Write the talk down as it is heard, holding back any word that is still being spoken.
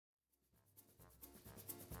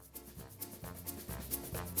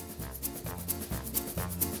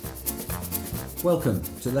Welcome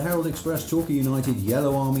to the Herald Express Torquay United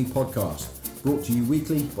Yellow Army podcast, brought to you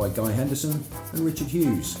weekly by Guy Henderson and Richard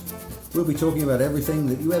Hughes. We'll be talking about everything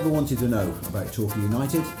that you ever wanted to know about Torquay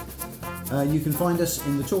United. You can find us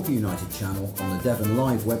in the Torquay United channel on the Devon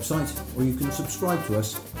Live website, or you can subscribe to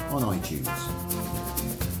us on iTunes.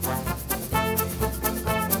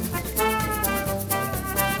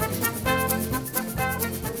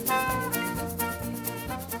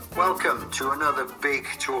 Welcome to another big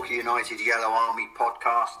Torquay United Yellow Army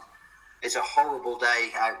podcast. It's a horrible day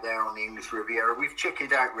out there on the English Riviera. We've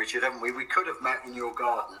chickened out, Richard, haven't we? We could have met in your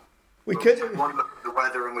garden. We could have. One look at the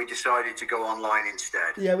weather and we decided to go online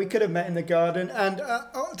instead. Yeah, we could have met in the garden. And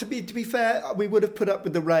to be fair, we would have put up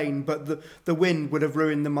with the rain, but the wind would have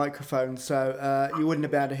ruined the microphone, so you wouldn't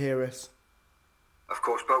have been able to hear us. Of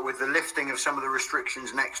course, but with the lifting of some of the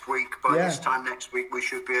restrictions next week, by this time next week, we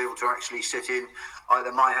should be able to actually sit in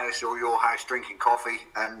either my house or your house drinking coffee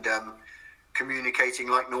and communicating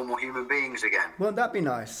like normal human beings again. Well, that'd be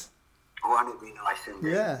nice. Wouldn't it be nice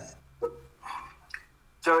indeed? Yeah.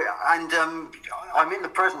 So, and I'm in the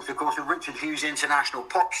presence, of course, of Richard Hughes, international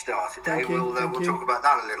pop star today. We'll talk about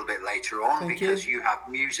that a little bit later on because you have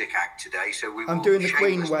music out today. So I'm doing the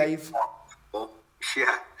Queen wave.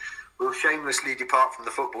 Yeah. We'll shamelessly depart from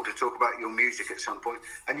the football to talk about your music at some point.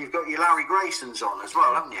 And you've got your Larry Graysons on as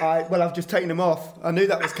well, haven't you? Well, I've just taken them off. I knew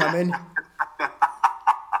that was coming.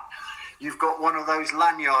 You've got one of those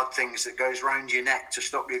lanyard things that goes round your neck to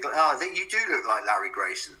stop you. You do look like Larry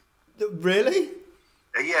Grayson. Really?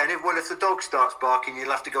 Yeah, and if the dog starts barking, you'll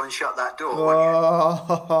have to go and shut that door,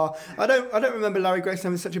 won't you? I don't remember Larry Grayson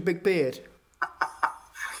having such a big beard.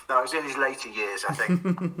 No, it was in his later years, I think.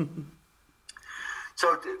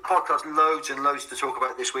 So, podcast, loads and loads to talk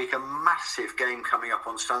about this week. A massive game coming up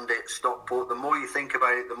on Sunday at Stockport. The more you think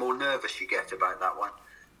about it, the more nervous you get about that one.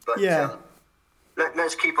 But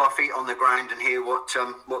let's keep our feet on the ground and hear what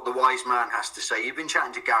the wise man has to say. You've been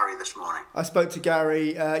chatting to Gary this morning. I spoke to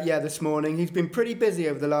Gary, this morning. He's been pretty busy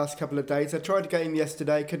over the last couple of days. I tried to get him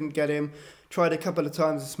yesterday, couldn't get him. Tried a couple of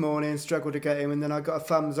times this morning, struggled to get him, and then I got a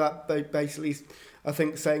thumbs up, basically, I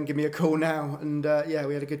think, saying give me a call now. And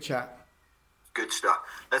we had a good chat. Good stuff.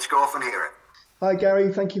 Let's go off and hear it. Hi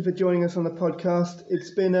Gary, thank you for joining us on the podcast.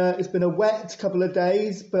 It's been a wet couple of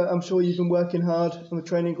days, but I'm sure you've been working hard on the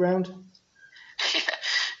training ground.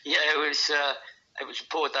 Yeah, it was a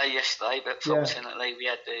poor day yesterday, but fortunately we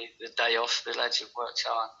had the day off. The lads have worked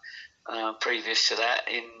hard previous to that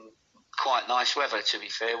in quite nice weather. To be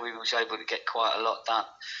fair, we was able to get quite a lot done.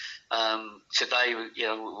 Today,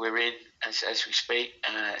 we're in as we speak.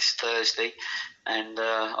 It's Thursday, and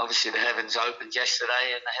obviously the heavens opened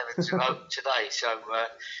yesterday, and the heavens are open today. So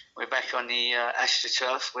we're back on the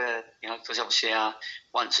AstroTurf, where because obviously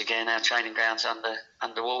once again our training ground's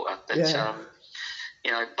underwater.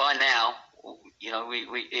 But by now,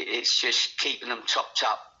 it's just keeping them topped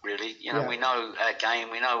up. Really, we know our game,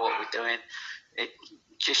 we know what we're doing. It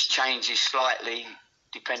just changes slightly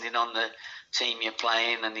depending on the team you're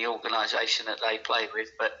playing and the organisation that they play with,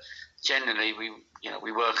 but generally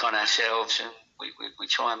we work on ourselves and we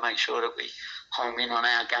try and make sure that we home in on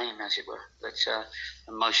our game, as it were. But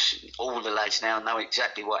all the lads now know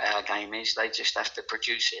exactly what our game is. They just have to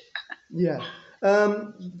produce it. Yeah.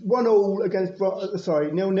 1-0 against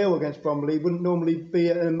 0-0 against Bromley wouldn't normally be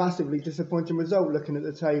a massively disappointing result looking at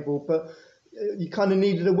the table, but you kind of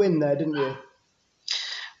needed a win there, didn't you?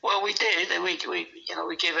 Well, we did, and we give it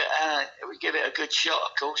a good shot,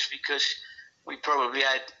 of course, because we probably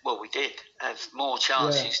did have more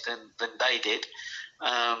chances than they did.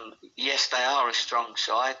 Yes, they are a strong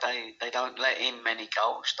side. They don't let in many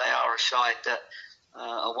goals. They are a side that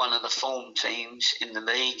are one of the form teams in the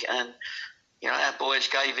league, and our boys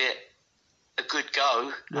gave it a good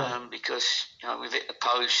go because we've hit the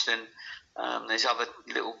post, and there's other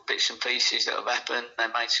little bits and pieces that have happened. They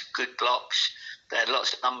made some good blocks. They had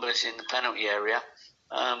lots of numbers in the penalty area.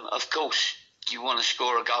 Of course, you want to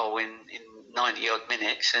score a goal in 90-odd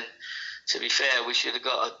minutes. And to be fair, we should have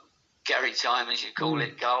got a Gary time, as you call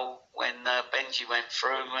it, goal when Benji went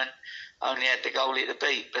through and only had the goalie to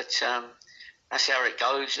beat. But that's how it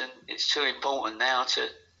goes. And it's too important now to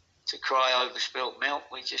cry over spilt milk.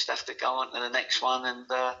 We just have to go on to the next one and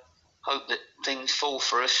hope that things fall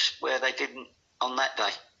for us where they didn't on that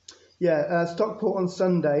day. Yeah, Stockport on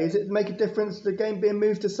Sunday. Does it make a difference, the game being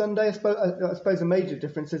moved to Sunday? I suppose a major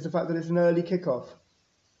difference is the fact that it's an early kickoff.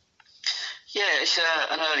 Yeah, it's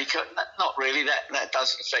an early cut. Not really. That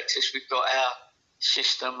doesn't affect us. We've got our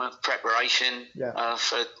system of preparation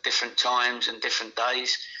for different times and different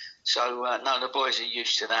days. So no, the boys are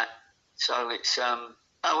used to that. So it's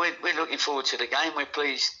we're looking forward to the game. We're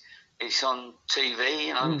pleased it's on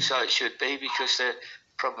TV, so it should be, because they're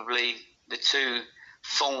probably the two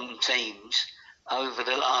form teams over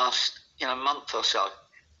the last month or so,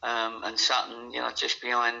 and Sutton just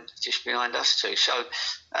behind us two. So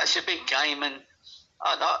that's a big game, and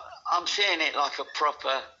I'm seeing it like a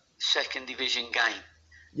proper second division game.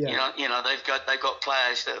 Yeah. They've got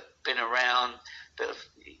players that have been around, that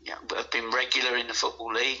have been regular in the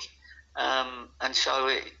Football League, and so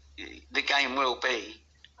the game will be.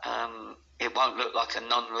 It won't look like a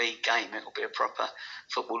non-league game. It will be a proper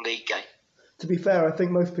Football League game. To be fair, I think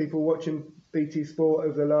most people watching BT Sport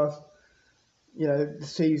over the last,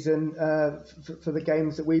 season for the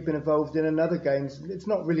games that we've been involved in and other games, it's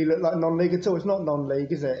not really looked like non-league at all. It's not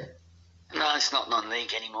non-league, is it? No, it's not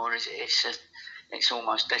non-league anymore, is it? It's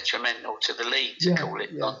almost detrimental to the league to call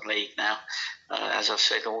it non-league now, as I've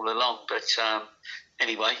said all along. But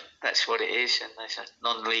anyway, that's what it is, and there's a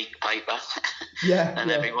non-league paper,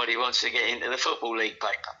 everybody wants to get into the Football League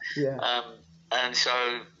paper. Yeah. And so,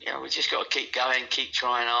 we just got to keep going, keep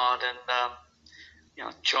trying hard, and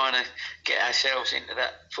trying to get ourselves into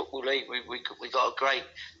that Football League. We got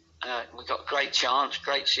a great chance,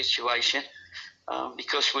 great situation,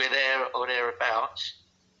 because we're there or thereabouts.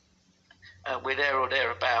 And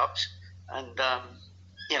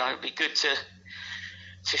it'd be good to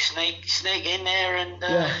sneak in there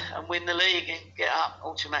and win the league and get up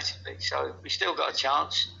automatically. So we still got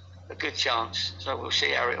a good chance. So we'll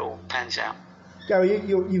see how it all pans out. Gary,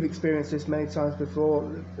 you've experienced this many times before,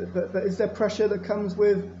 but is there pressure that comes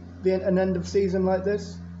with an end of season like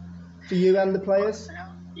this for you and the players?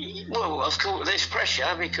 Well, of course, there's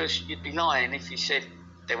pressure, because you'd be lying if you said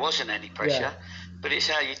there wasn't any pressure. Yeah. But it's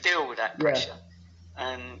how you deal with that pressure,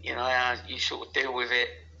 and how you sort of deal with it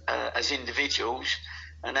as individuals,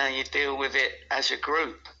 and how you deal with it as a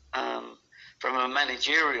group. From a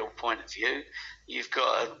managerial point of view, you've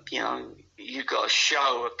got to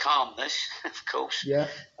show a calmness, of course,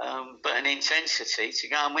 but an intensity to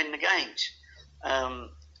go and win the games.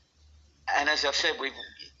 And as I've said,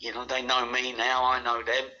 they know me now, I know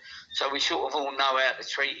them, so we sort of all know how to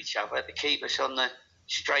treat each other to keep us on the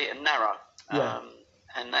straight and narrow. Yeah.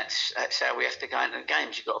 And that's how we have to go into the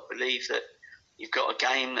games. You've got to believe that you've got a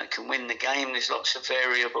game that can win the game. There's lots of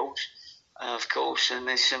variables, of course, and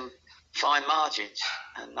there's some fine margins,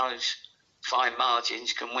 and those fine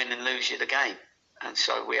margins can win and lose you the game. And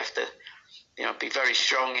so we have to, be very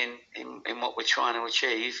strong in what we're trying to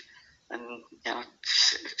achieve, and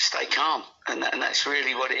stay calm. And that's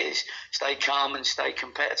really what it is. Stay calm and stay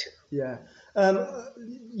competitive. Yeah.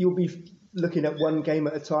 You'll be looking at one game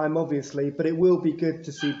at a time, obviously, but it will be good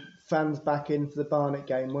to see fans back in for the Barnet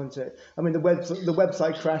game, won't it? I mean, the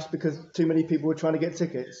website crashed because too many people were trying to get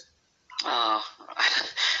tickets.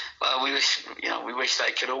 Well, we wish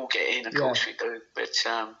they could all get in. Of course we do, but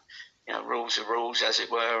rules are rules, as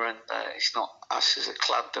it were, and it's not us as a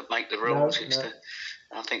club that make the rules.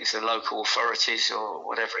 I think it's the local authorities or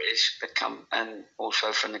whatever it is that come, and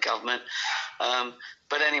also from the government.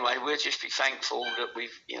 But anyway, we'll just be thankful that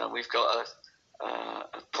we've got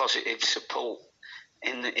a positive support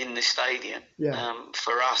in the stadium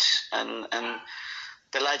for us, and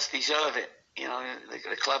the lads deserve it.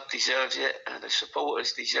 The club deserves it, the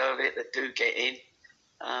supporters deserve it that do get in,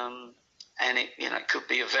 and it could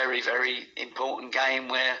be a very, very important game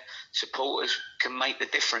where supporters can make the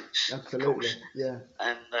difference. Absolutely, of course. Yeah.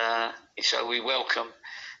 And so we welcome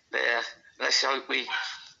their. Let's hope we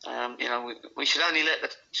should only let the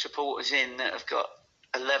supporters in that have got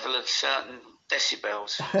a level of certain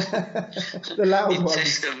decibels. The loud ones.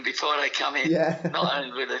 Test them before they come in. Yeah. Not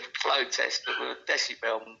only with a flow test, but with a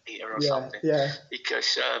decibel meter or something. Yeah.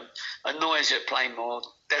 Because a Noize at Plainmoor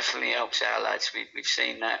definitely helps our lads. We've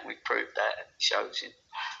seen that. We've proved that. It shows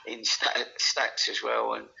in stats as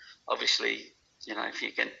well. And obviously, if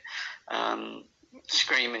you can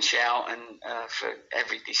scream and shout and for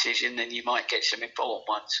every decision, then you might get some important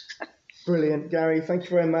ones. Brilliant, Gary. Thank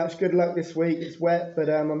you very much. Good luck this week. It's wet, but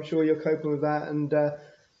I'm sure you're coping with that, and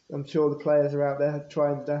I'm sure the players are out there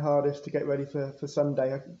trying their hardest to get ready for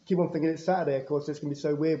Sunday. I keep on thinking it's Saturday, of course. It's going to be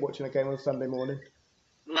so weird watching a game on Sunday morning.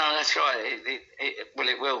 No, that's right.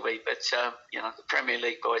 It will be, but the Premier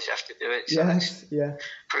League boys have to do it. So yes, yeah.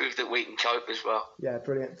 Prove that we can cope as well. Yeah,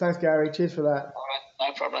 brilliant. Thanks, Gary. Cheers for that. All right,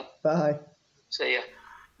 no problem. Bye. See ya.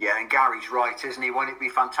 Yeah, and Gary's right, isn't he? Won't it be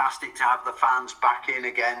fantastic to have the fans back in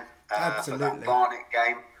again for that Barnet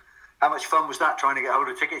game? How much fun was that, trying to get hold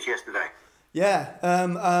of tickets yesterday? Yeah,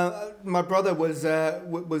 my brother was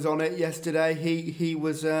on it yesterday. He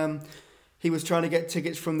was trying to get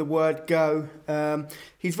tickets from the word go.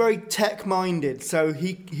 He's very tech minded, so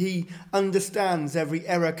he understands every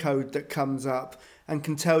error code that comes up, and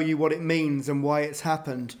can tell you what it means and why it's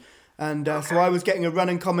happened. And so I was getting a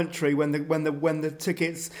running commentary when the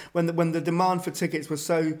demand for tickets was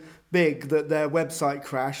so big that their website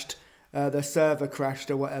crashed, their server crashed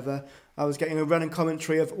or whatever. I was getting a running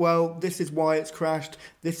commentary of, well, this is why it's crashed.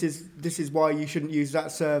 This is why you shouldn't use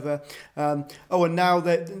that server. And now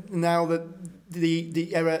that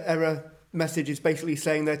the error message is basically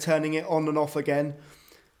saying they're turning it on and off again.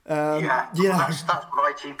 That's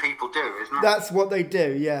what IT people do, isn't it? That's what they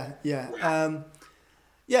do. Yeah.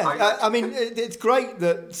 I mean, it's great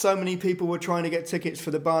that so many people were trying to get tickets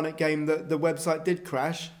for the Barnet game that the website did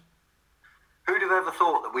crash. Who'd have ever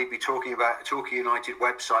thought that we'd be talking about a Torquay United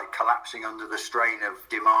website collapsing under the strain of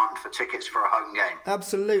demand for tickets for a home game?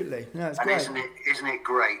 Absolutely. No, it's great. Isn't it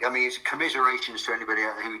great? I mean, it's commiserations to anybody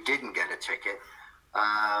out there who didn't get a ticket.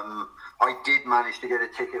 I did manage to get a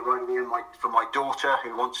ticket for my daughter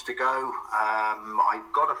who wants to go. I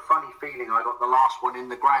got a funny feeling I got the last one in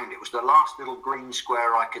the ground. It was the last little green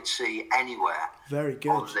square I could see anywhere. Very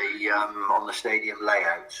good. On the stadium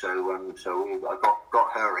layout. So I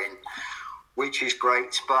got her in, which is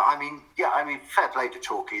great. But I mean, fair play to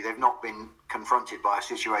Torquay. They've not been confronted by a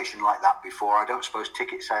situation like that before. I don't suppose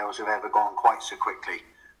ticket sales have ever gone quite so quickly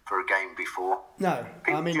for a game before. No,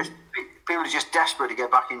 people are just desperate to get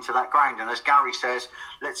back into that ground, and as Gary says,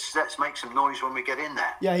 let's make some noise when we get in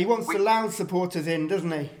there. Yeah, he wants the loud supporters in,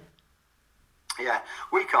 doesn't he? Yeah,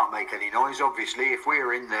 we can't make any noise, obviously. If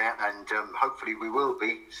we're in there, and hopefully we will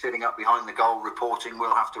be, sitting up behind the goal reporting,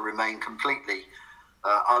 we'll have to remain completely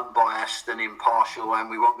unbiased and impartial, and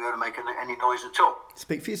we won't be able to make any noise at all.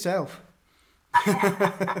 Speak for yourself.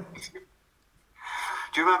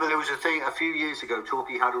 Do you remember there was a thing a few years ago,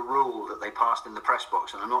 Torquay had a rule that they passed in the press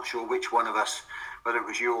box, and I'm not sure which one of us, whether it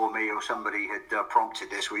was you or me or somebody had prompted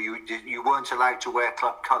this, where you weren't allowed to wear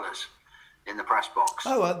club colours in the press box.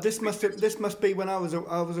 Oh, this must be when I was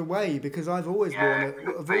away, because I've always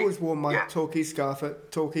worn my Torquay scarf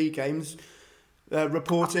at Torquay games,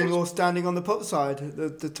 reporting or standing on the pop side.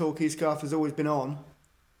 The Torquay scarf has always been on.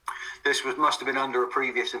 This must have been under a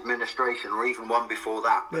previous administration or even one before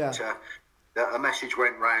that. But, a message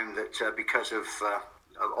went round that because of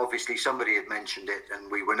obviously somebody had mentioned it,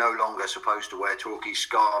 and we were no longer supposed to wear Torquay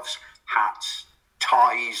scarves, hats,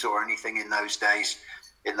 ties, or anything in those days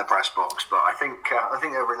in the press box. But I think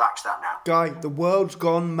they've relaxed that now. Guy, the world's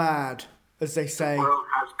gone mad, as they say. The world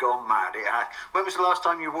has gone mad. It has. When was the last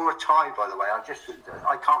time you wore a tie, by the way?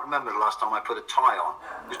 I can't remember the last time I put a tie on.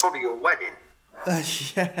 It was probably your wedding.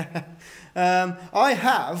 I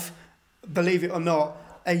have, believe it or not,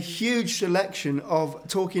 a huge selection of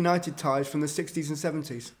Torquay United ties from the 60s and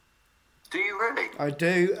 70s. Do you really? I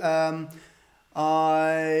do.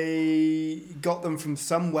 I got them from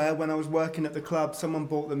somewhere when I was working at the club. Someone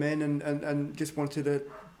bought them in and just wanted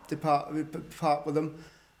to part with them.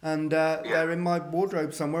 And they're in my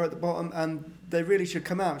wardrobe somewhere at the bottom, and they really should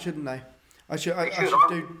come out, shouldn't they? I should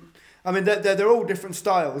do. I mean, they're all different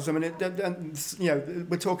styles. I mean,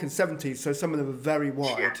 we're talking 70s, so some of them are very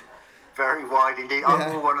wide. Yeah. Very wide indeed.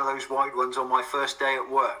 I wore one of those wide ones on my first day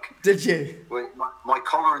at work. Did you? My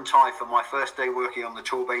collar and tie for my first day working on the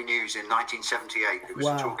Torquay News in 1978. It was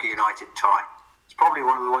a Torquay United tie. It's probably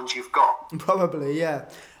one of the ones you've got. Probably, yeah.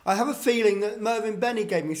 I have a feeling that Mervyn Benny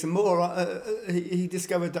gave me some more. He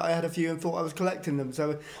discovered that I had a few and thought I was collecting them.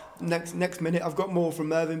 So next minute I've got more from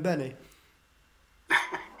Mervyn Benny.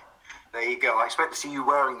 There you go. I expect to see you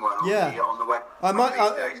wearing one on the web.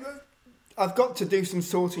 I've got to do some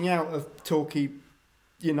sorting out of Torquay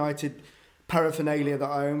United paraphernalia that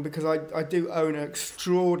I own, because I do own an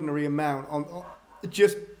extraordinary amount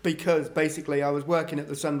just because basically I was working at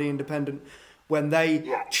the Sunday Independent when they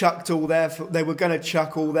they were going to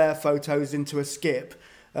chuck all their photos into a skip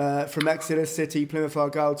from Exeter City, Plymouth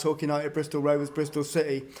Argyle, Torquay United, Bristol Rovers, Bristol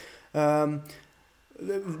City. When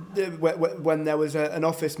there was an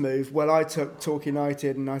office move, I took Torquay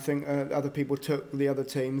United, and I think other people took the other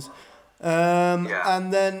teams.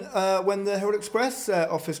 And then when the Herald Express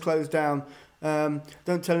office closed down,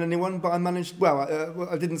 don't tell anyone, but I managed. Well,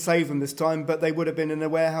 I didn't save them this time, but they would have been in a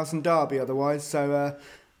warehouse in Derby otherwise. So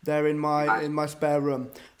they're in my spare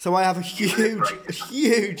room. So I have a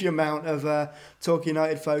huge amount of Torquay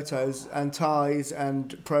United photos and ties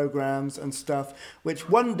and programmes and stuff, which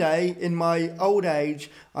one day in my old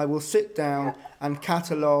age I will sit down and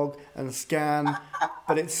catalogue and scan.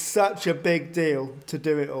 But it's such a big deal to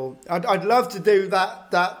do it all. I'd love to do that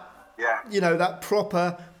that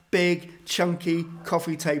proper big chunky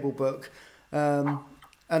coffee table book. And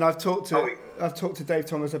I've talked to Dave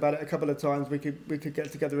Thomas about it a couple of times. We could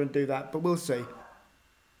get together and do that, but we'll see.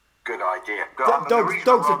 Good idea.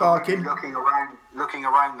 Dogs are barking. Looking around looking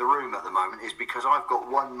around the room at the moment is because I've got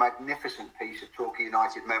one magnificent piece of Torquay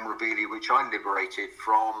United memorabilia which I liberated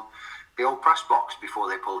from the old press box before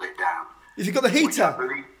they pulled it down. Have you got the heater?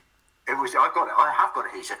 I've got it. I have got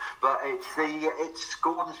a heater, but it's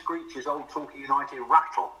Gordon Screech's old Torquay United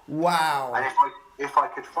rattle. Wow! And if I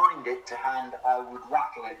could find it to hand, I would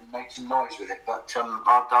rattle it and make some noise with it. But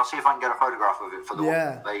I'll see if I can get a photograph of it for the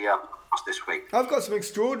one they asked this week. I've got some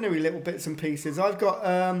extraordinary little bits and pieces. I've got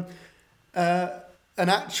an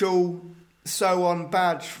actual sew-on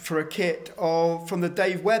badge for a kit from the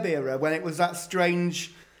Dave Webb era when it was that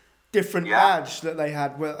strange. Different badge that they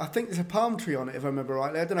had. Well, I think there's a palm tree on it, if I remember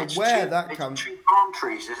rightly. I don't know where that comes. It's two palm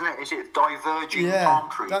trees, isn't it? Is it diverging palm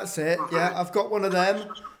trees? Yeah, that's it. Yeah, I've got one of them.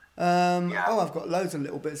 I've got loads of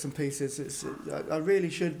little bits and pieces. I really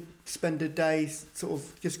should spend a day sort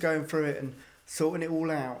of just going through it and sorting it all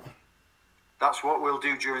out. That's what we'll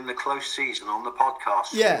do during the close season on the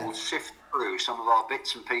podcast. Yeah. We'll sift through some of our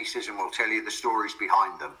bits and pieces and we'll tell you the stories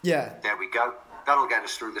behind them. Yeah. There we go. That'll get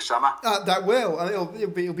us through the summer. That will.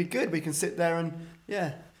 It'll be good. We can sit there and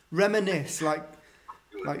reminisce like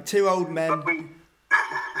two old men.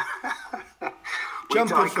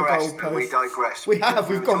 Jumping for goalposts. We digress.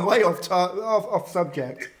 We've gone way off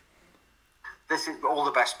subject. This is all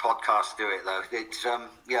the best podcasts do it though. It's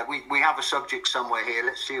we have a subject somewhere here.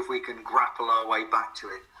 Let's see if we can grapple our way back to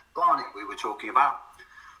it. Barnet we were talking about.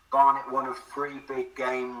 Barnet, one of 3 big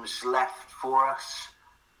games left for us.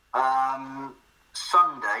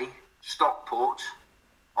 Sunday, Stockport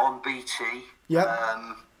on BT. Yep.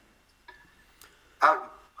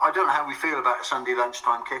 I don't know how we feel about a Sunday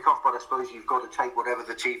lunchtime kickoff, but I suppose you've got to take whatever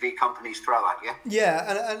the TV companies throw at you.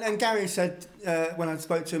 Yeah, and Gary said when I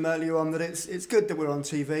spoke to him earlier on that it's good that we're on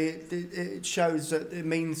TV. It shows that it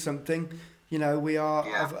means something. You know, we are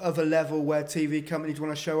of a level where TV companies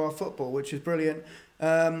want to show our football, which is brilliant.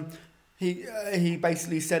 He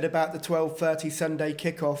basically said about the 12:30 Sunday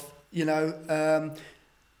kickoff. You know,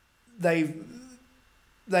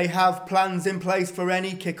 they have plans in place for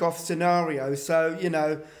any kickoff scenario. So you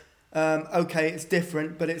know, okay, it's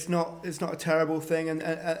different, but it's not a terrible thing,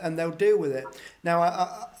 and they'll deal with it.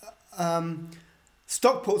 Now,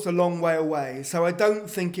 Stockport's a long way away, so I don't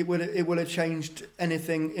think it would have changed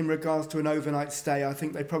anything in regards to an overnight stay. I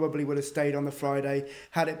think they probably would have stayed on the Friday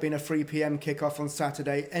had it been a 3 p.m. kickoff on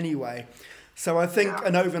Saturday anyway. So I think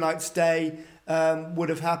an overnight stay would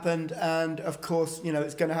have happened, and of course, you know,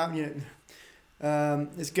 it's going to happen. You know,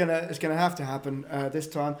 it's going to have to happen this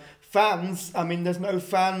time. Fans, I mean, there's no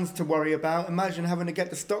fans to worry about. Imagine having to get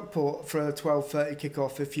to Stockport for a 12:30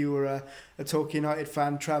 kickoff if you were a Torquay United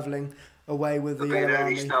fan travelling away with the Yellow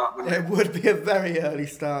Army. It would be a very early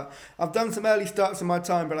start. I've done some early starts in my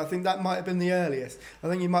time, but I think that might have been the earliest. I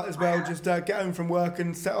think you might as well just get home from work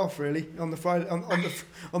and set off really on the Friday, on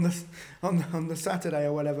the Saturday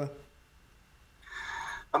or whatever.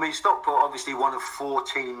 I mean, Stockport obviously one of 4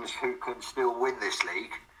 teams who can still win this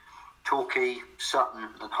league. Torquay, Sutton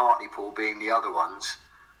and Hartlepool being the other ones.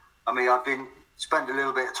 I mean, I've spent a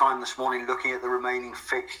little bit of time this morning looking at the remaining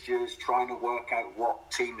fixtures, trying to work out what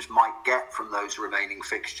teams might get from those remaining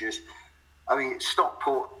fixtures. I mean,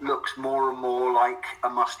 Stockport looks more and more like a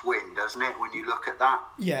must-win, doesn't it, when you look at that?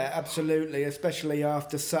 Yeah, absolutely, especially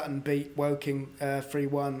after Sutton beat Woking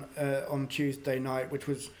 3-1 on Tuesday night, which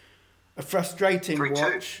was a frustrating 3-2.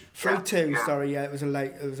 watch. 3-2, yeah. Sorry, yeah, it was a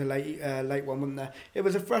late one, wasn't there? It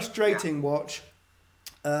was a frustrating watch.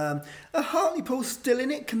 Are Hartlepool still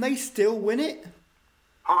in it? Can they still win it?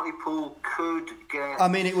 Hartlepool could get... I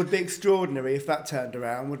mean, it would be extraordinary if that turned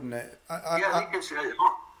around, wouldn't it?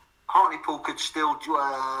 Hartlepool could still...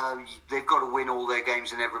 they've got to win all their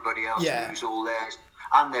games and everybody else lose all theirs.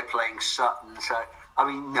 And they're playing Sutton, so... I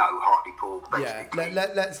mean, no, Hartlepool, basically. Yeah,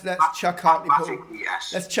 let's chuck Hartlepool.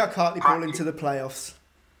 Yes. Let's chuck Hartlepool into the playoffs.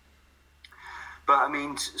 But, I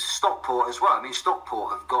mean, Stockport as well. I mean,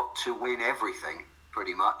 Stockport have got to win everything,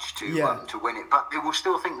 pretty much, to win it. But they will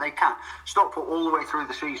still think they can. Stockport, all the way through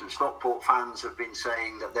the season, Stockport fans have been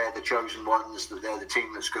saying that they're the chosen ones, that they're the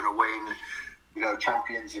team that's going to win. You know,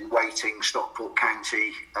 champions in waiting, Stockport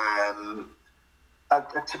County.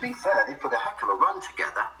 To be fair, they put a heck of a run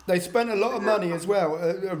together. They spent a lot of money as well,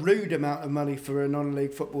 a rude amount of money for a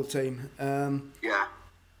non-league football team. Yeah,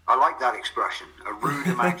 I like that expression, a rude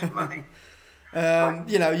amount of money.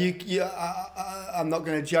 You know, I'm not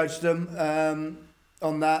going to judge them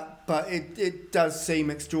on that, but it does seem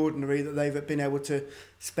extraordinary that they've been able to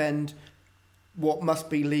spend what must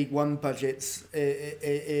be League One budgets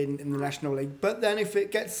in the National League. But then if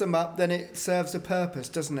it gets them up, then it serves a purpose,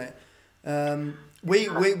 doesn't it?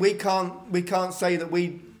 We can't say that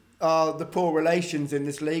we are the poor relations in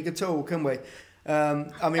this league at all, can we?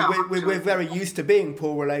 I mean, we're very used to being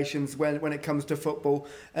poor relations when it comes to football,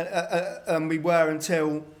 and we were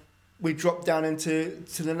until we dropped down into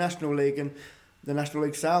the National League and the National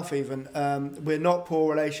League South even. We're not poor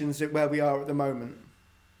relations where we are at the moment.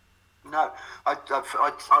 No, I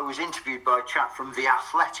was interviewed by a chap from the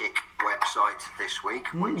Athletic website this week,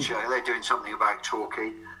 which they're doing something about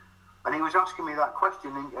Torquay, and he was asking me that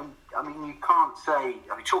question. And I mean, you can't say.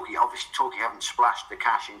 I mean, Torquay haven't splashed the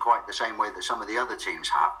cash in quite the same way that some of the other teams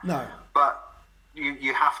have. No, but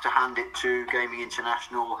you have to hand it to Gaming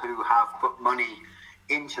International, who have put money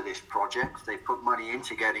into this project. They've put money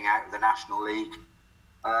into getting out of the National League.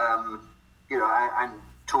 And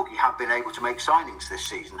Torquay have been able to make signings this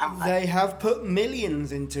season, haven't they? They have put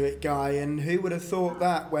millions into it, Guy, and who would have thought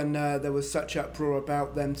that when there was such uproar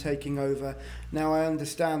about them taking over? Now I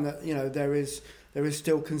understand that there is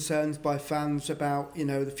still concerns by fans about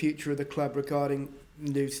the future of the club regarding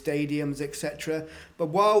new stadiums, etc. But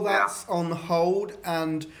while that's on hold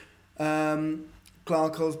and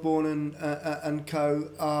Clark Osborne and co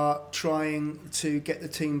are trying to get the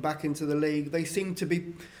team back into the league, they seem to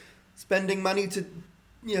be spending money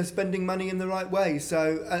in the right way.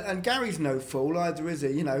 So, and Gary's no fool either, is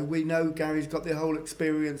he? We know Gary's got the whole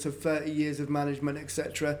experience of 30 years of management,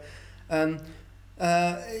 etc. And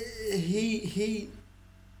he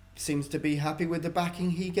seems to be happy with the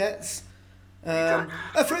backing he gets.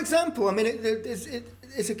 For example, I mean,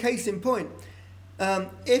 it's a case in point.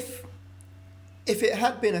 If it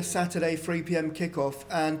had been a Saturday 3 p.m. kickoff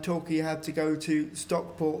and Torquay had to go to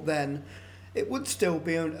Stockport then, it would still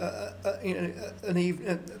be an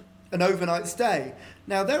overnight stay.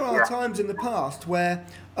 Now, there are times in the past where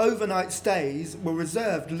overnight stays were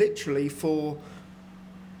reserved literally for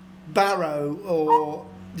Barrow or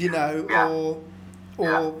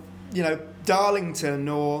Darlington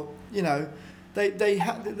or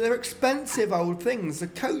they're expensive old things. The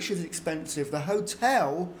coach is expensive. The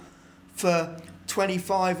hotel for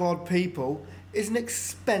 25 odd people is an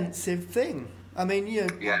expensive thing. I mean,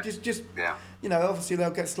 obviously they'll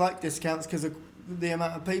get slight discounts because of the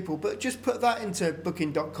amount of people, but just put that into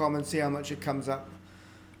booking.com and see how much it comes up.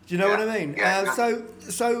 Do you know what I mean?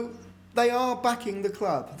 So they are backing the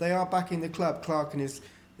club. They are backing the club. Clark and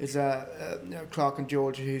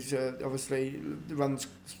George, who's obviously runs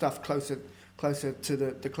stuff closer to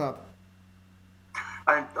the club.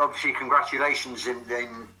 And obviously, congratulations in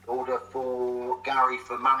order for Gary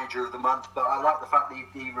for Manager of the Month. But I like the fact that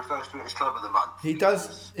he refers to it as Club of the Month. He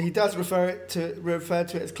does refer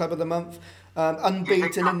to it as Club of the Month.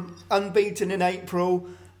 Unbeaten in April.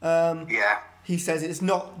 He says it's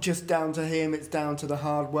not just down to him; it's down to the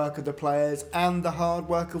hard work of the players and the hard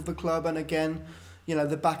work of the club. And again,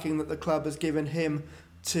 the backing that the club has given him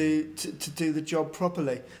to do the job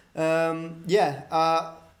properly.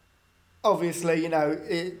 Obviously,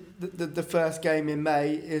 the first game in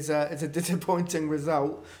May is a disappointing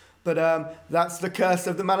result, but that's the curse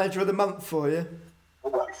of the Manager of the Month for you.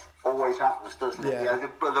 Always happens, doesn't it? Yeah.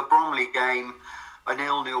 The Bromley game, a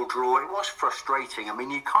 0-0 draw. It was frustrating. I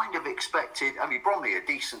mean, you kind of expected. I mean, Bromley a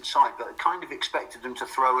decent side, but kind of expected them to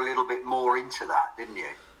throw a little bit more into that, didn't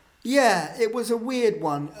you? Yeah, it was a weird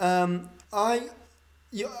one. I've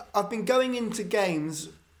been going into games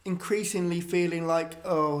increasingly feeling like,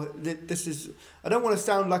 this is, I don't want to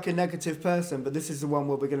sound like a negative person, but this is the one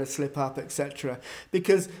where we're going to slip up, etc.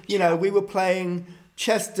 Because, we were playing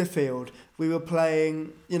Chesterfield, we were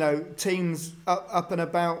playing, teams up and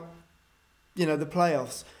about, the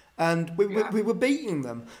playoffs, and we were beating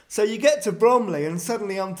them. So you get to Bromley and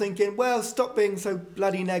suddenly I'm thinking, well, stop being so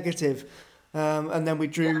bloody negative. And then we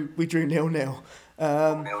drew 0-0.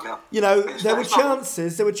 There were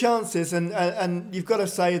chances, and you've got to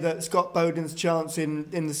say that Scott Bowden's chance in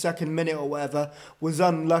the second minute or whatever was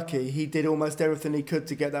unlucky. He did almost everything he could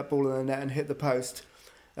to get that ball in the net and hit the post.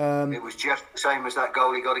 It was just the same as that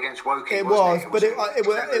goal he got against Woking.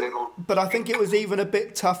 But I think it was even a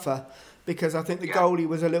bit tougher because I think the goalie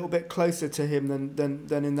was a little bit closer to him than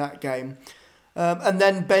in that game. And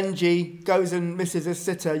then Benji goes and misses a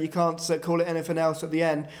sitter. You can't call it anything else at the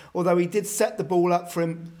end. Although he did set the ball up for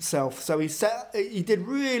himself, so he did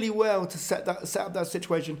really well to set up that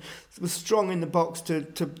situation. He was strong in the box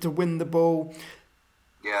to win the ball.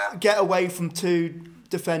 Yeah. Get away from two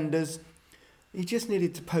defenders. He just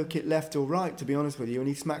needed to poke it left or right, to be honest with you, and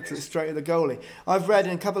he smacks it straight at the goalie. I've read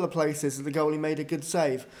in a couple of places that the goalie made a good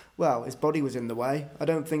save. Well, his body was in the way. I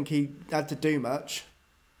don't think he had to do much.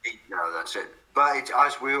 No, that's it. But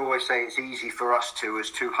as we always say, it's easy for us as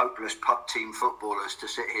two hopeless pub team footballers to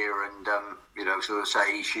sit here and sort of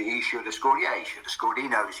say he should have scored. Yeah, he should have scored. He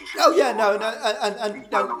knows he should. Oh yeah, no, and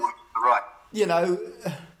right.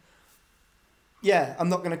 Yeah, I'm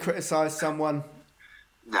not going to criticise someone.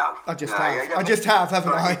 No. I just have,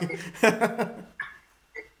 haven't I?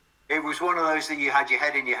 It was one of those that you had your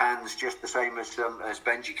head in your hands, just the same as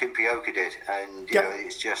Benji Kimpioka did, and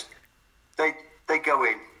it's just they go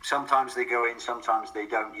in. Sometimes they go in, sometimes they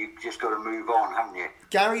don't. You just got to move on, haven't you?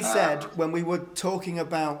 Gary said when we were talking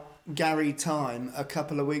about Gary Time a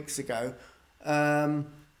couple of weeks ago,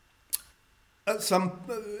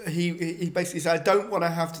 he basically said, "I don't want to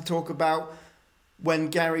have to talk about when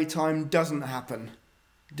Gary Time doesn't happen,"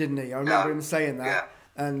 didn't he? I remember him saying that,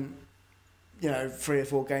 and 3 or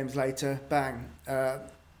 4 games later, bang.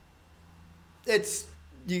 It's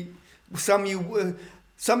you. Some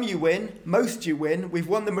you win, most you win. We've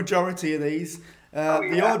won the majority of these.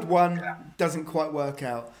 The odd one doesn't quite work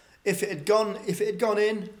out. If it had gone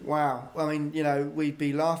in, wow. I mean, we'd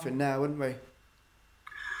be laughing now, wouldn't we?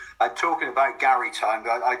 Talking about Gary Time,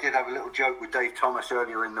 I did have a little joke with Dave Thomas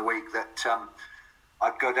earlier in the week that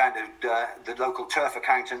I'd go down to the local turf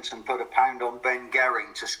accountants and put £1 on Ben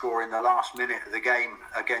Gehring to score in the last minute of the game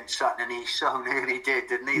against Sutton, and he so nearly did,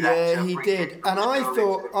 didn't he? Yeah, he did. And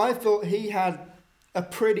I thought he had a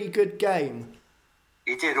pretty good game.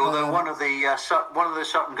 He did, although one of the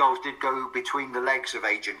Sutton goals did go between the legs of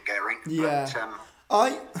Agent Gehring. Yeah,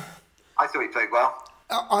 but, I thought he played well.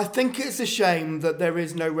 I think it's a shame that there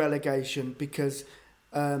is no relegation because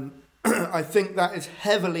I think that has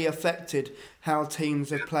heavily affected how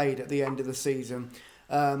teams have played at the end of the season.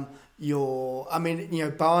 Barnet,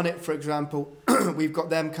 for example, we've got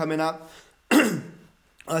them coming up.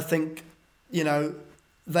 I think,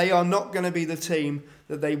 they are not going to be the team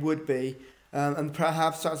that they would be, and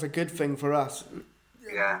perhaps that's a good thing for us.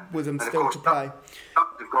 Yeah, with them still to play.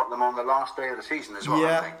 They've got them on the last day of the season as well.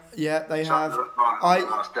 Yeah, they have. On the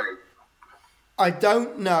last day. I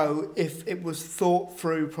don't know if it was thought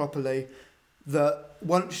through properly that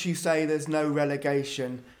once you say there's no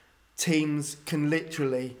relegation, teams can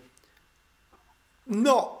literally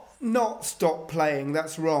not stop playing.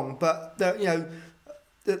 That's wrong, but the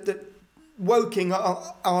Woking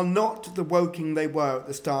are not the Woking they were at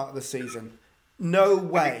the start of the season. No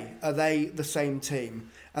way are they the same team,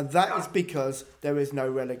 and that is because there is no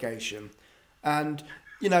relegation, and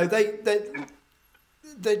they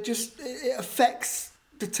just, it affects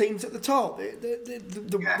the teams at the top.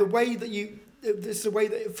 The way that it's the way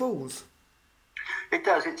that it falls. It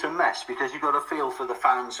does. It's a mess because you've got to feel for the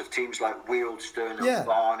fans of teams like Wealdstone and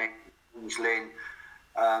Barnet, Lynn,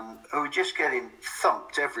 who are just getting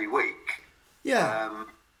thumped every week. Yeah.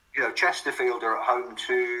 Chesterfield are at home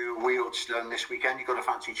to Wealdstone this weekend. You've got to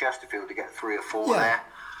fancy Chesterfield to get 3 or 4 there.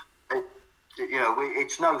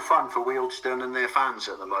 It's no fun for Wealdstone and their fans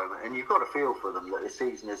at the moment, and you've got to feel for them that the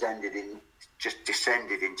season has just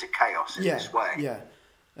descended into chaos in this way. Yeah.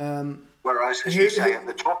 Whereas, as you say, at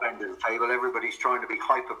the top end of the table, everybody's trying to be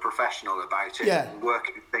hyper professional about it and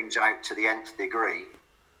working things out to the nth degree.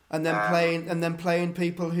 And then playing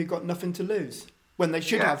people who got nothing to lose when they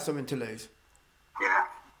should have something to lose. Yeah,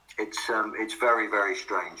 it's very, very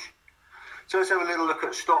strange. So let's have a little look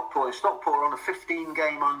at Stockport. Stockport are on a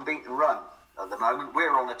 15-game unbeaten run at the moment.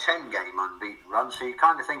 We're on a 10-game unbeaten run, so you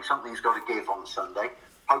kind of think something's got to give on Sunday.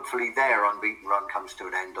 Hopefully their unbeaten run comes to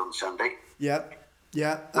an end on Sunday. Yeah.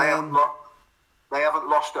 They haven't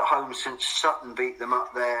lost at home since Sutton beat them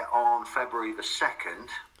up there on February the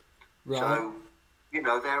 2nd. Right. So,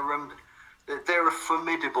 they're a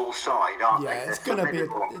formidable side, aren't they? Yeah, it's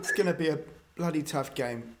gonna be a bloody tough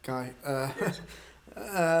game, Guy.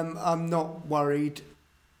 I'm not worried.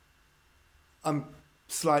 I'm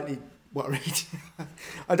slightly worried.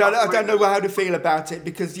 I don't know how to feel about it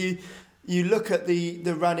because you look at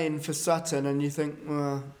the run in for Sutton and you think,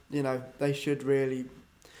 well, they should really.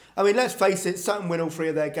 I mean, let's face it, Sutton win all 3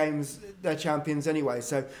 of their games. They're champions anyway,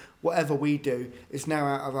 so whatever we do is now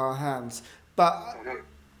out of our hands. But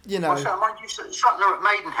Well, so mind you, Sutton are at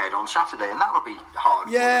Maidenhead on Saturday, and that'll be hard.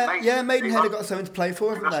 Maidenhead have got something to play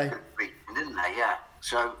for, haven't they? Didn't they? Yeah.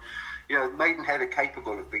 So, Maidenhead are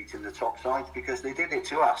capable of beating the top sides because they did it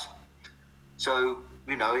to us. So,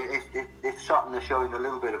 if Sutton are showing a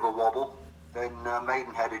little bit of a wobble, then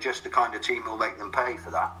Maidenhead are just the kind of team who'll make them pay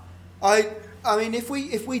for that. I mean, if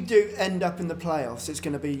we do end up in the playoffs, it's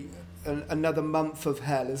going to be another month of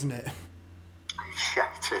hell, isn't it? Yeah,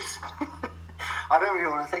 it is. I don't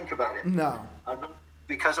really want to think about it. No.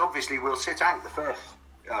 Because obviously we'll sit out the first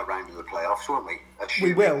round of the playoffs, won't we?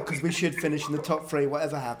 We will, because we should finish in the top 3,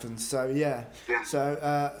 whatever happens. So, yeah. So,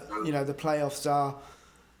 the playoffs are...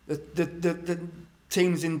 The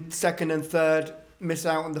teams in 2nd and 3rd miss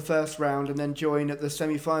out on the first round and then join at the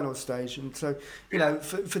semi-final stage. And so,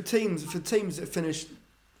 for teams that finish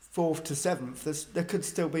 4th to 7th, there could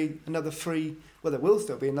still be another 3. Well, there will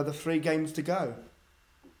still be another 3 games to go.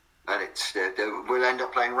 And we'll end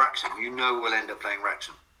up playing Wrexham. We'll end up playing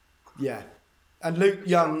Wrexham. Yeah, and Luke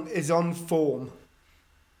Young is on form.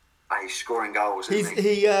 He's scoring goals. Isn't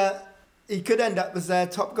he? He could end up as their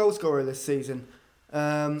top goal scorer this season,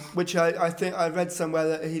 which I think I read somewhere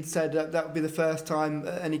that he'd said that would be the first time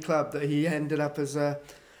at any club that he ended up as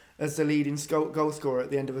the leading goal scorer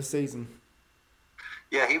at the end of a season.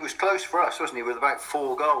 Yeah, he was close for us, wasn't he? With about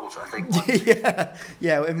 4 goals, I think.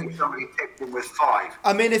 yeah. I think somebody tipped him with 5.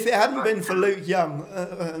 I mean, if it hadn't been for Luke Young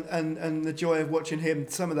and the joy of watching him,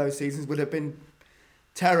 some of those seasons would have been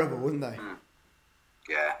terrible, wouldn't they?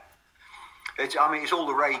 Yeah. It's all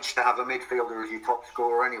the rage to have a midfielder as your top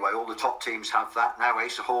scorer anyway. All the top teams have that now.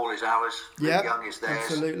 Asa Hall is ours. Luke Young is theirs.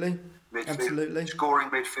 Absolutely. Absolutely. Scoring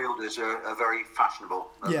midfielders are very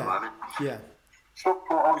fashionable at the moment. Yeah.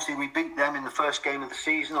 Stockport, obviously, we beat them in the first game of the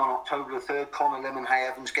season on October the 3rd. Connor Lim-and-Hay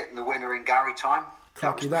Evans getting the winner in Gary time.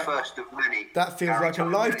 Crikey, that was the first of many. That feels like a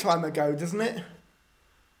lifetime ago, doesn't it? It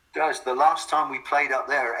does. The last time we played up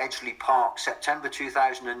there at Edgeley Park, September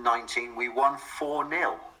 2019, we won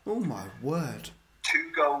 4-0. Oh, my word.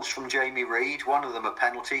 2 goals from Jamie Reid, one of them a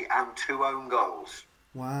penalty, and 2 own goals.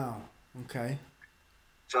 Wow. Okay.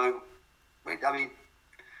 So, I mean,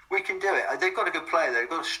 we can do it. They've got a good player there. They've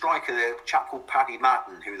got a striker there, a chap called Paddy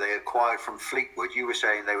Madden, who they acquired from Fleetwood. You were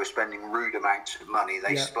saying they were spending rude amounts of money.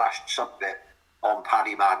 They splashed some of it on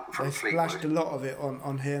Paddy Madden from Fleetwood. They splashed a lot of it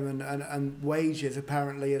on him, and wages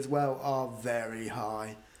apparently as well are very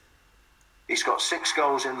high. He's got 6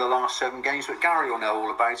 goals in the last 7 games, but Gary will know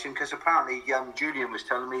all about him because apparently Julian was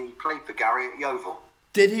telling me he played for Gary at Yeovil.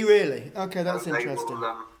 Did he really? Okay, that's interesting.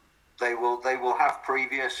 They will have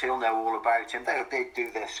previous. He'll know all about him. They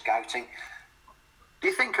do their scouting. Do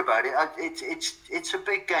you think about it? It's a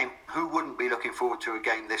big game. Who wouldn't be looking forward to a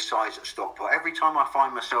game this size at Stockport? Every time I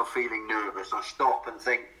find myself feeling nervous, I stop and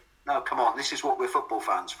think, no, come on, this is what we're football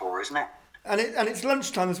fans for, isn't it? And it's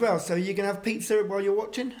lunchtime as well, so you can have pizza while you're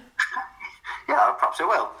watching? Yeah, perhaps I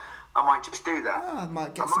will. I might just do that. I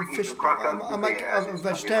might get some fish. I'm a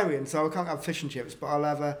vegetarian, so I can't have fish and chips, but I'll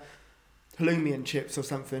have a halloumi and chips or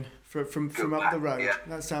something from up the road. Yeah.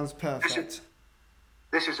 That sounds perfect.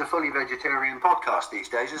 This is a fully vegetarian podcast these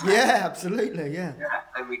days, isn't it? Yeah, absolutely, yeah. Yeah,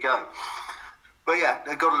 there we go. But yeah,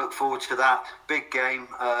 they've got to look forward to that. Big game.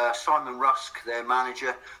 Simon Rusk, their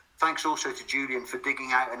manager. Thanks also to Julian for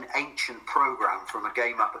digging out an ancient programme from a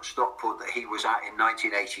game up at Stockport that he was at in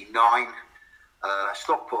 1989.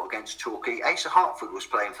 Stockport against Torquay. Asa Hartford was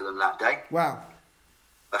playing for them that day. Wow.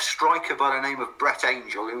 A striker by the name of Brett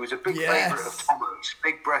Angel, who was a big favourite of Thomas.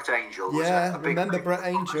 Big Brett Angel. Yeah, remember Brett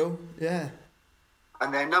Angel. Yeah.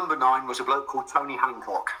 And their number 9 was a bloke called Tony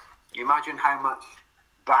Hancock. You imagine how much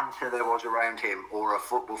banter there was around him, or are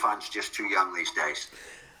football fans just too young these days?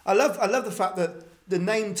 I love the fact that the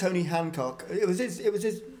name Tony Hancock, it was his.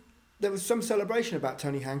 There was some celebration about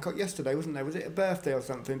Tony Hancock yesterday, wasn't there? Was it a birthday or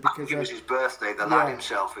something? Because it was his birthday. The lad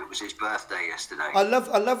himself, it was his birthday yesterday. I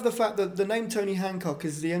love the fact that the name Tony Hancock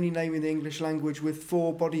is the only name in the English language with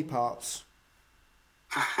 4 body parts.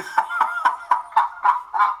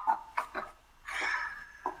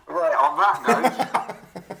 Right, on that note,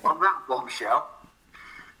 on that bombshell,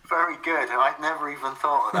 very good. I'd never even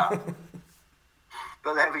thought of that.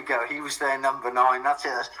 But there we go. He was their number 9. That's it.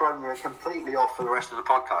 That's thrown me completely off for the rest of the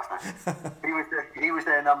podcast now. He was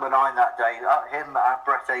their number 9 that day. Him and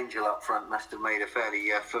Brett Angel up front must have made a fairly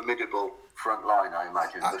formidable front line, I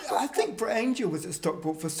imagine. I think Brett Angel was at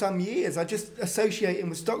Stockport for some years. I just associate him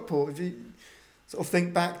with Stockport. If you sort of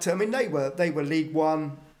think back to, I mean, they were League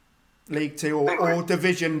 1, League 2, or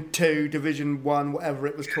Division 2, Division 1, whatever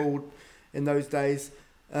it was called in those days.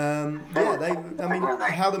 How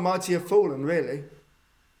the mighty have fallen, really.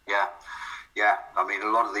 Yeah. I mean,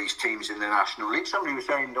 a lot of these teams in the National League. Somebody was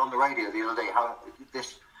saying on the radio the other day how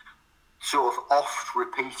this sort of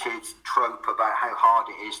oft-repeated trope about how hard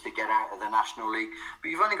it is to get out of the National League.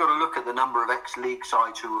 But you've only got to look at the number of ex-league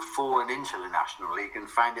sides who have fallen into the National League and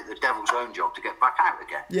found it the devil's own job to get back out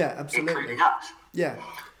again. Yeah, absolutely. Including us. Yeah.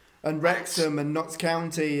 And Wrexham and Notts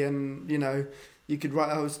County and, you could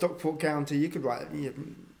write, Stockport County, you could write,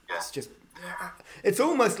 it's just... It's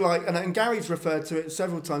almost like, and Gary's referred to it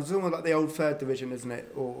several times, it's almost like the old 3rd division, isn't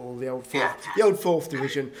it? Or the old 4th, the old 4th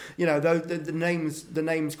division. The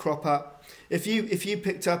names crop up. If you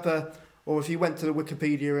picked up or if you went to the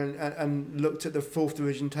Wikipedia and looked at the 4th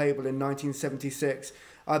division table in 1976,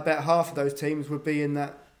 I bet half of those teams would be in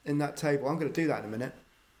that table. I'm going to do that in a minute.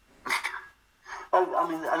 I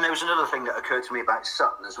mean, and there was another thing that occurred to me about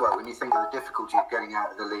Sutton as well. When you think of the difficulty of getting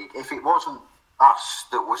out of the league, if it wasn't us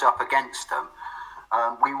that was up against them,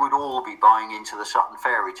 we would all be buying into the Sutton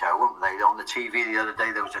fairy tale, wouldn't they? On the TV the other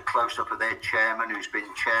day, there was a close-up of their chairman, who's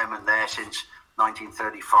been chairman there since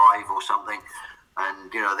 1935 or something.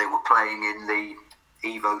 And, they were playing in the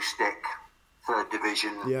Evo Stick, third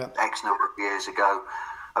division, X number of years ago.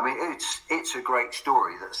 I mean, it's a great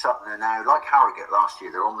story that Sutton are now, like Harrogate last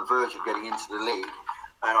year, they're on the verge of getting into the league.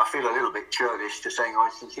 And I feel a little bit churlish to saying I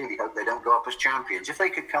sincerely hope they don't go up as champions. If they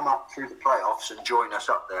could come up through the playoffs and join us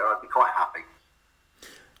up there, I'd be quite happy.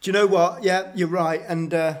 Do you know what? Yeah, you're right.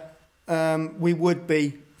 And we would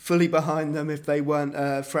be fully behind them if they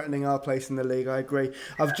weren't threatening our place in the league. I agree.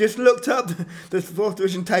 I've just looked up the 4th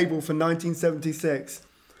Division table for 1976,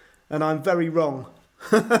 and I'm very wrong.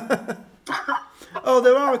 Oh,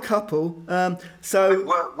 there are a couple.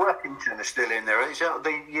 Workington are still in there. Is that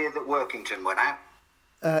the year that Workington went out?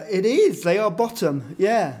 It is. They are bottom.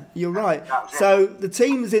 Yeah, you're right. So the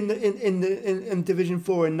teams in Division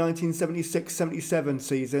 4 in 1976-77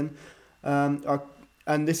 season are,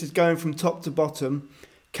 and this is going from top to bottom: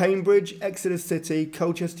 Cambridge, Exeter City,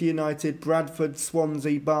 Colchester United, Bradford,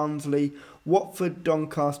 Swansea, Barnsley, Watford,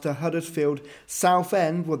 Doncaster, Huddersfield,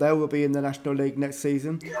 Southend, well, they will be in the National League next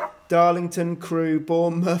season, Darlington, Crewe,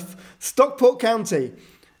 Bournemouth, Stockport County,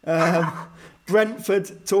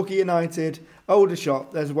 Brentford, Torquay United,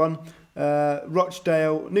 Aldershot, there's one,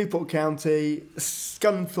 Rochdale, Newport County,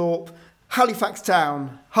 Scunthorpe, Halifax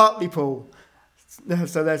Town, Hartlepool.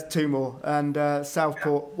 So there's two more, and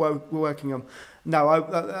Southport, we're working on. No,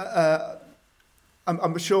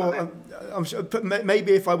 I'm sure.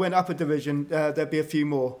 Maybe if I went up a division, there'd be a few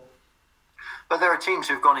more. But there are teams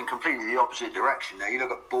who've gone in completely the opposite direction. Now you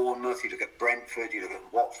look at Bournemouth, you look at Brentford, you look at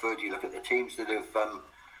Watford, you look at the teams that have,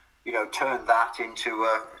 turned that into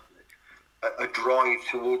a drive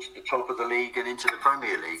towards the top of the league and into the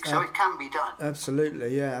Premier League. So it can be done.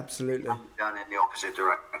 Absolutely, yeah, absolutely. It can be done in the opposite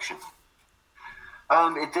direction.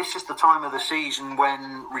 This is the time of the season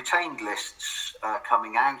when retained lists are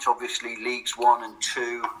coming out. Obviously, Leagues 1 and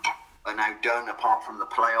 2 are now done, apart from the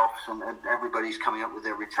playoffs, and everybody's coming up with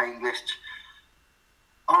their retained lists.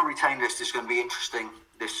 Our retained list is going to be interesting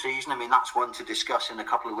this season. I mean, that's one to discuss in a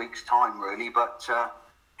couple of weeks' time, really, but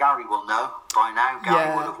Gary will know by now.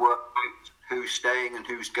 Gary will have worked out who's staying and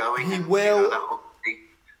who's going. He will.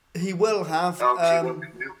 He will have.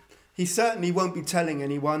 He certainly won't be telling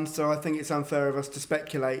anyone, so I think it's unfair of us to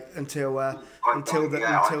speculate until and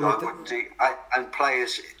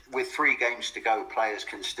players, with 3 games to go, players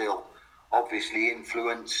can still obviously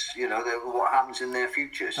influence, what happens in their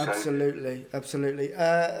futures. Absolutely.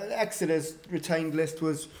 Exeter's retained list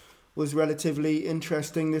was relatively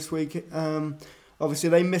interesting this week. Obviously,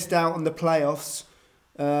 they missed out on the playoffs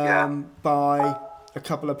by a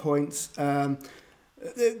couple of points.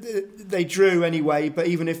 They drew anyway, but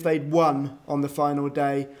even if they'd won on the final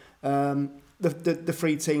day, the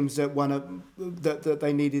 3 teams that won that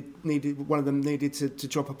they needed one of them needed to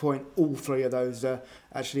drop a point. All 3 of those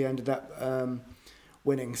actually ended up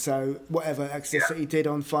winning. So whatever Exeter City did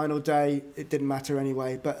on final day, it didn't matter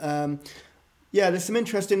anyway. But there's some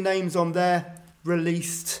interesting names on there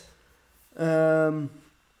released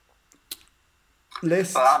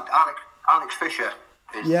list. Alex Fisher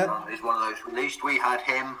is one of those released. We had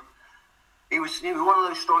him. He was one of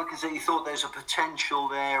those strikers that you thought there's a potential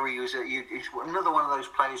there. He's another one of those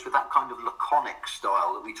players with that kind of laconic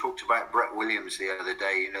style that we talked about Brett Williams the other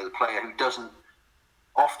day. The player who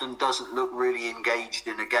often doesn't look really engaged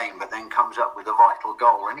in a game, but then comes up with a vital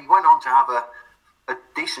goal. And he went on to have a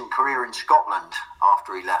decent career in Scotland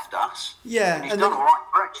after he left us. Yeah, and he's done all right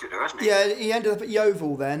for Exeter, hasn't he? Yeah, he ended up at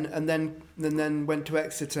Yeovil then, and then went to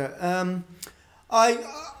Exeter.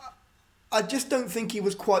 I just don't think he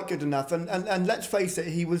was quite good enough, and let's face it,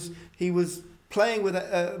 he was playing with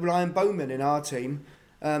Ryan Bowman in our team,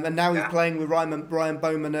 and now he's playing with Ryan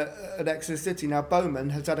Bowman at Exeter City. Now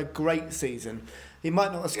Bowman has had a great season. He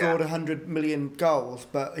might not have scored 100 million goals,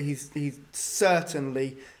 but he's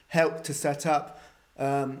certainly helped to set up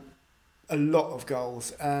a lot of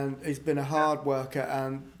goals, and he's been a hard worker,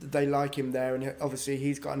 and they like him there, and obviously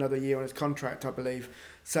he's got another year on his contract, I believe.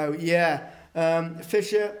 So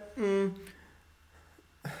Fisher,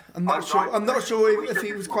 I'm not sure if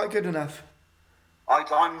he was quite good enough.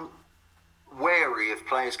 I'm wary of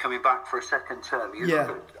players coming back for a second term. You look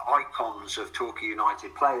at icons of Torquay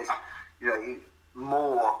United players,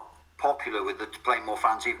 more popular with playing more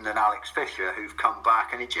fans even than Alex Fisher, who've come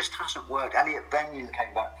back, and it just hasn't worked. Elliot Benyon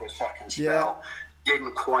came back for a second spell,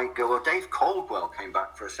 didn't quite go well. Dave Caldwell came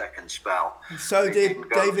back for a second spell. So did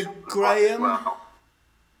David Graham.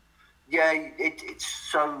 Yeah, it's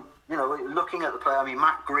so looking at the play, I mean,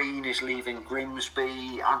 Matt Green is leaving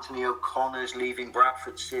Grimsby, Anthony O'Connor's leaving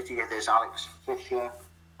Bradford City, there's Alex Fisher,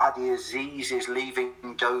 Adi Aziz is leaving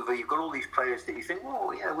Dover. You've got all these players that you think,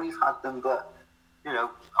 well, yeah, we've had them, but,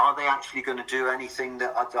 are they actually going to do anything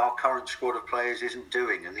that our current squad of players isn't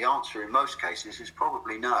doing? And the answer in most cases is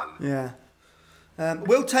probably no. Yeah.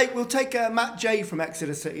 We'll take Matt J from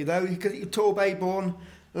Exeter City, though, because he's a Torquay-born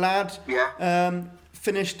lad. Yeah.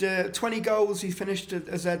 Finished 20 goals. He finished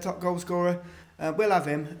as their top goal scorer. We'll have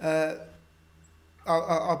him.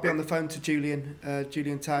 I'll be on the phone to Julian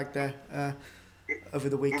Tagg there over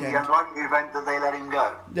the weekend. In the unlikely event that they let him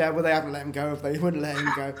go. Yeah, well, they haven't let him go, have they? They wouldn't let him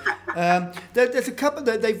go. There's a couple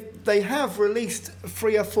that they have released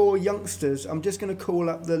 3 or 4 youngsters. I'm just going to call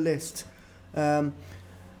up the list.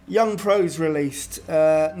 Young pros released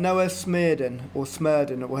Noah Smerdon or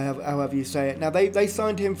however you say it. Now they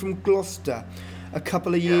signed him from Gloucester a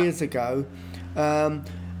couple of years ago.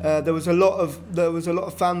 There was a lot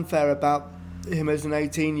of fanfare about him as an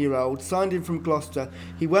 18-year-old. Signed him from Gloucester.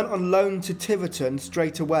 He went on loan to Tiverton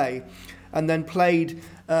straight away, and then played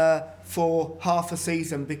for half a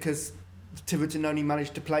season because Tiverton only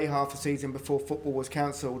managed to play half a season before football was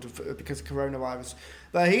cancelled because of coronavirus.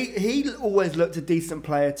 But he always looked a decent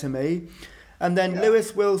player to me. And then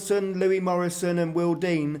Lewis Wilson, Louis Morrison and Will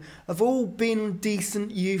Dean have all been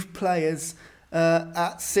decent youth players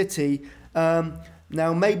at City.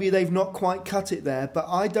 Now, maybe they've not quite cut it there, but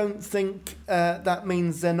I don't think that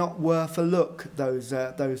means they're not worth a look, those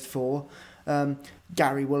 4.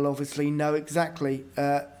 Gary will obviously know exactly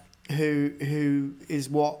who is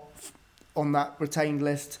what on that retained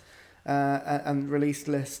list and released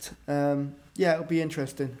list. It'll be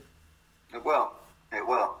interesting. It will.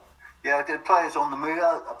 Yeah, the players on the move.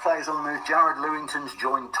 Jared Lewington's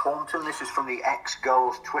joined Taunton. This is from the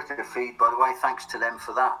ex-Goals Twitter feed, by the way. Thanks to them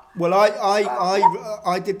for that. Well,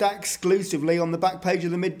 I did that exclusively on the back page of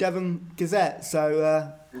the Mid Devon Gazette.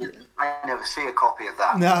 So I never see a copy of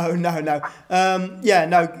that. No.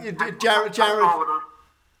 Jared.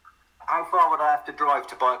 How far would I have to drive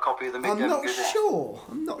to buy a copy of the Mid Devon Gazette?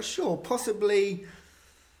 I'm not sure. Possibly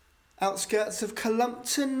outskirts of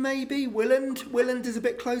Columpton, maybe. Willand is a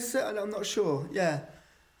bit closer. I'm not sure. Yeah.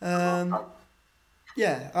 I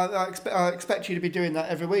expect you to be doing that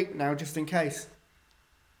every week now, just in case.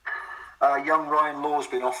 Young Ryan Law's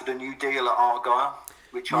been offered a new deal at Argyle,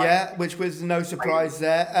 which was no surprise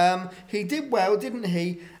there. He did well, didn't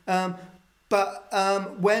he?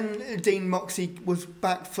 But when Dean Moxey was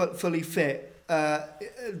back fully fit,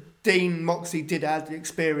 Dean Moxey did add the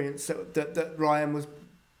experience that Ryan was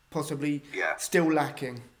possibly still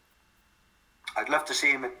lacking. I'd love to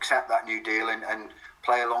see him accept that new deal and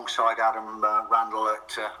play alongside Adam Randall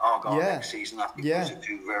at Argyle next season. I think those are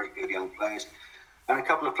 2 very good young players. And a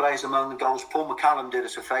couple of players among the goals. Paul McCallum did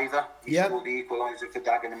us a favour. He scored the equaliser for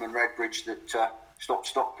Dagenham and Redbridge that stopped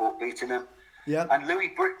Stockport beating them. Yeah. And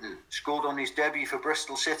Louis Britton scored on his debut for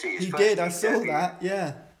Bristol City. He did, I saw that,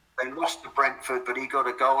 yeah. They lost to Brentford, but he got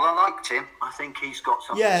a goal. I liked him. I think he's got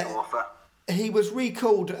something to offer. He was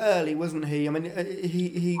recalled early, wasn't he? I mean,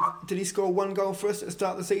 he did he score 1 goal for us at the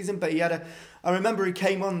start of the season? But he had I remember he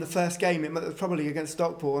came on the first game, it was probably against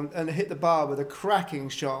Stockport, and hit the bar with a cracking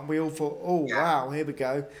shot. And we all thought, wow, here we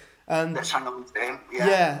go. And let's hang on to him.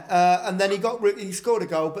 And then he scored a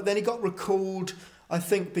goal, but then he got recalled, I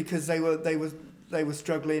think, because they were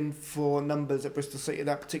struggling for numbers at Bristol City at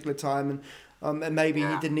that particular time, and maybe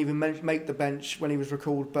he didn't even make the bench when he was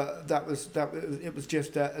recalled. But it was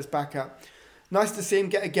just as backup. Nice to see him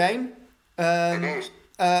get a game. It is.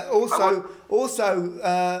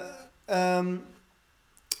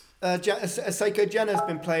 Seiko Jenner's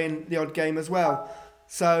been playing the odd game as well.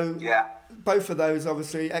 So both of those,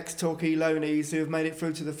 obviously, ex-Torquay loanees who have made it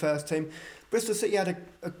through to the first team. Bristol City had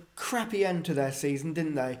a crappy end to their season,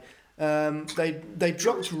 didn't they? They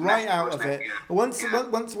dropped right out of it. Once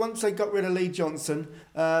they got rid of Lee Johnson,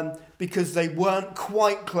 because they weren't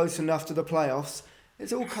quite close enough to the playoffs,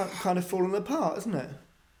 it's all kind of fallen apart, isn't it?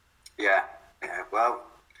 Yeah. Well,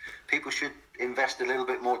 people should invest a little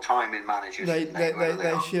bit more time in managers.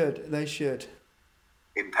 They should.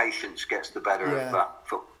 Impatience gets the better of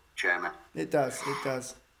football, Chairman. It does.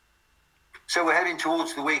 So we're heading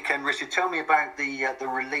towards the weekend, Richard. Tell me about the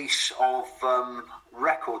release of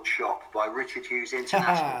Record Shop by Richard Hughes,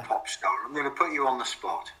 international pop star. I'm going to put you on the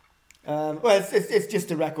spot. It's just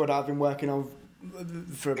a record I've been working on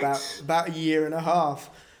for about a year and a half.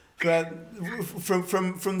 From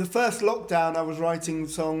the first lockdown, I was writing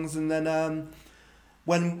songs, and then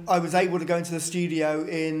when I was able to go into the studio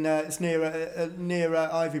it's near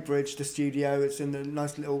Ivy Bridge, the studio. It's in a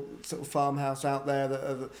nice little sort of farmhouse out there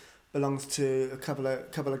that belongs to a couple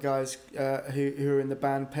of guys who are in the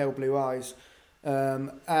band Pale Blue Eyes,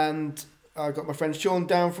 and I got my friend Sean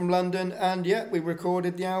down from London, and yeah, we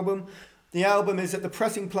recorded the album. The album is at the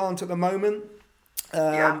pressing plant at the moment.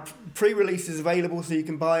 Pre-release is available, so you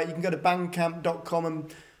can buy it. You can go to bandcamp.com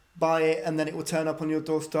and buy it, and then it will turn up on your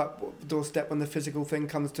doorstep when the physical thing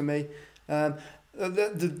comes to me.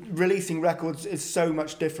 The releasing records is so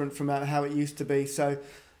much different from how it used to be. So,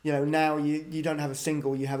 now you don't have a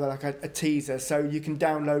single, you have like a teaser. So you can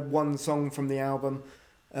download one song from the album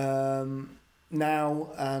now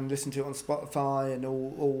and listen to it on Spotify and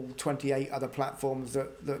all 28 other platforms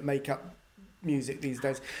that make up music these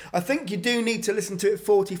days. I think you do need to listen to it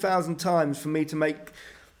 40,000 times for me to make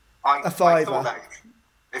a fiver. I thought that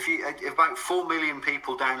if about 4 million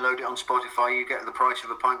people download it on Spotify, you get the price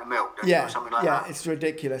of a pint of milk, don't you, or something like that? Yeah, it's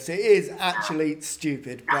ridiculous. It is actually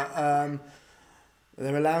stupid, but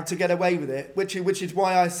they're allowed to get away with it, which is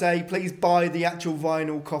why I say please buy the actual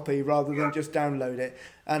vinyl copy rather than just download it.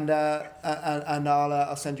 And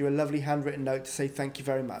I'll send you a lovely handwritten note to say thank you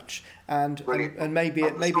very much, and maybe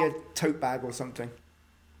a tote bag or something.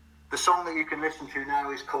 The song that you can listen to now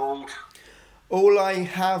is called All I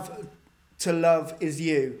Have to Love Is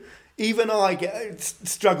You. Even I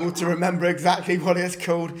struggle to remember exactly what it's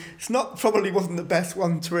called. Probably wasn't the best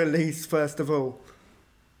one to release, first of all.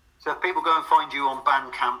 So if people go and find you on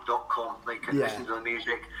bandcamp.com, they can listen to the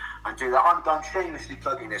music and do that. I'm shamelessly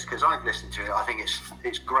plugging this because I've listened to it. I think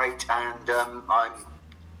it's great, and I'm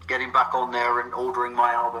getting back on there and ordering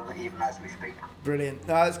my album even as we speak. Brilliant.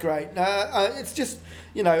 No, that's great. It's just,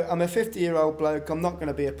 I'm a 50-year-old bloke. I'm not going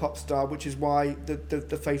to be a pop star, which is why the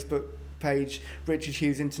Facebook page, Richard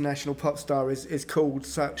Hughes International Pop Star, is called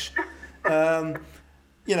such.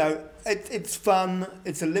 It's fun.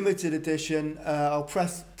 It's a limited edition. I'll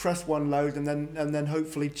press one load and then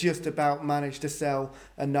hopefully just about manage to sell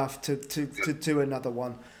enough to do another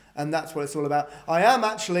one, and that's what it's all about. I am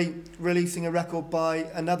actually releasing a record by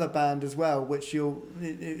another band as well, which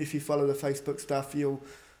if you follow the Facebook stuff,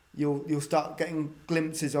 you'll start getting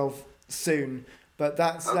glimpses of soon. But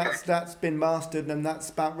that's been mastered and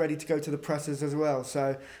that's about ready to go to the presses as well.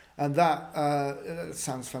 So, and that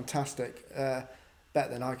sounds fantastic.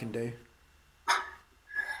 Better than I can do.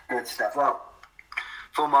 Good stuff. Well,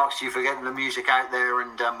 full marks to you for getting the music out there,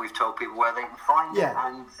 and we've told people where they can find it.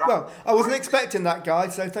 And I wasn't expecting that, guy,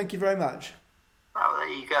 so thank you very much. Oh, there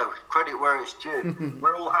you go. Credit where it's due.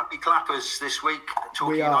 We're all happy clappers this week.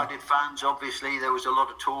 Torquay United fans, obviously. There was a lot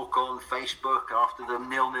of talk on Facebook after the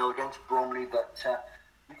 0-0 against Bromley, but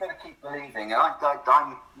you've got to keep believing.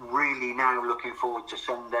 I'm really now looking forward to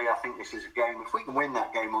Sunday. I think this is a game. If we can win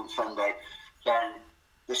that game on Sunday, then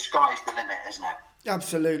the sky's the limit, isn't it?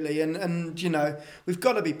 Absolutely, and we've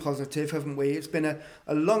got to be positive, haven't we? It's been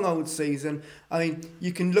a long old season. I mean,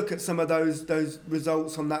 you can look at some of those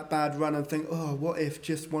results on that bad run and think, oh, what if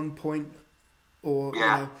just 1 point, or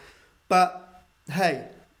But hey,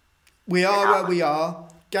 we are where we are.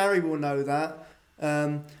 Gary will know that.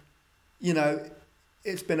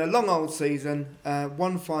 It's been a long old season.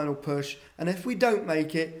 One final push, and if we don't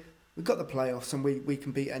make it, we've got the playoffs, and we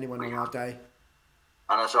can beat anyone on our day.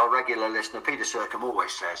 And as our regular listener, Peter Sercombe,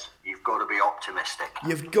 always says, you've got to be optimistic.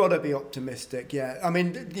 You've got to be optimistic, yeah. I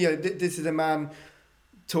mean, this is a man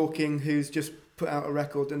talking who's just put out a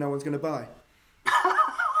record that no one's going to buy.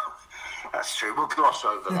 That's true. We'll gloss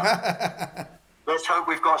over that. Let's hope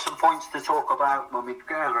we've got some points to talk about when we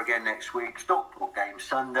gather again next week. Stockport game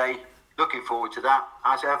Sunday. Looking forward to that,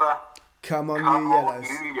 as ever. Come on, you Yellows.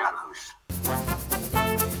 You Yellows.